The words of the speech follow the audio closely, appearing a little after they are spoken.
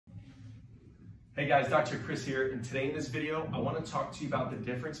Hey guys, Dr. Chris here, and today in this video, I want to talk to you about the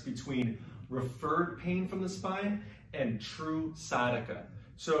difference between referred pain from the spine and true sciatica.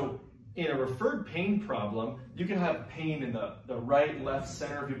 So in a referred pain problem, you can have pain in the right, left,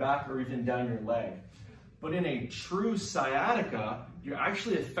 center of your back, or even down your leg. But in a true sciatica, you're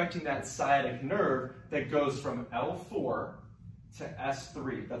actually affecting that sciatic nerve that goes from L4 to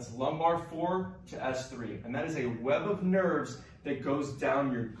S3. That's lumbar 4 to S3. And that is a web of nerves that goes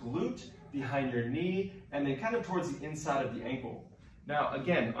down your glute, behind your knee, and then kind of towards the inside of the ankle. Now,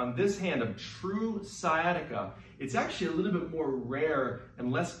 again, on this hand of true sciatica, it's actually a little bit more rare and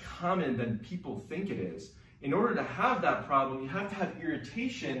less common than people think it is. In order to have that problem, you have to have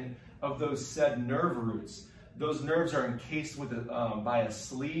irritation of those said nerve roots. Those nerves are encased with by a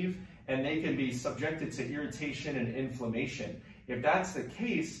sleeve, and they can be subjected to irritation and inflammation. If that's the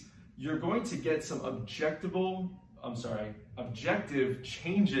case, you're going to get some objective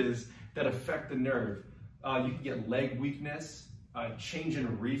changes that affect the nerve. You can get leg weakness, change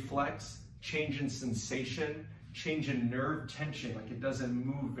in reflex, change in sensation, change in nerve tension, like it doesn't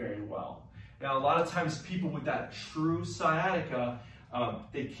move very well. Now, a lot of times people with that true sciatica,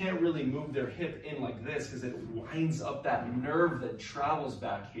 they can't really move their hip in like this because it winds up that nerve that travels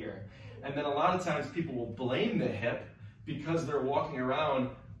back here. And then a lot of times people will blame the hip because they're walking around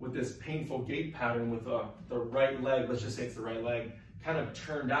with this painful gait pattern with the right leg, let's just say it's the right leg, kind of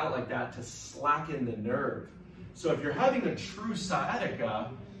turned out like that to slacken the nerve. So if you're having a true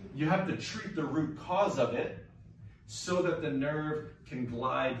sciatica, you have to treat the root cause of it so that the nerve can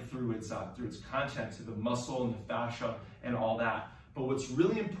glide through its content to the muscle and the fascia and all that. But what's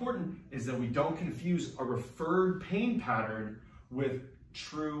really important is that we don't confuse a referred pain pattern with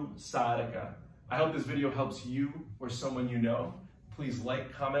true sciatica. I hope this video helps you or someone you know. Please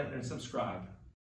like, comment, and subscribe.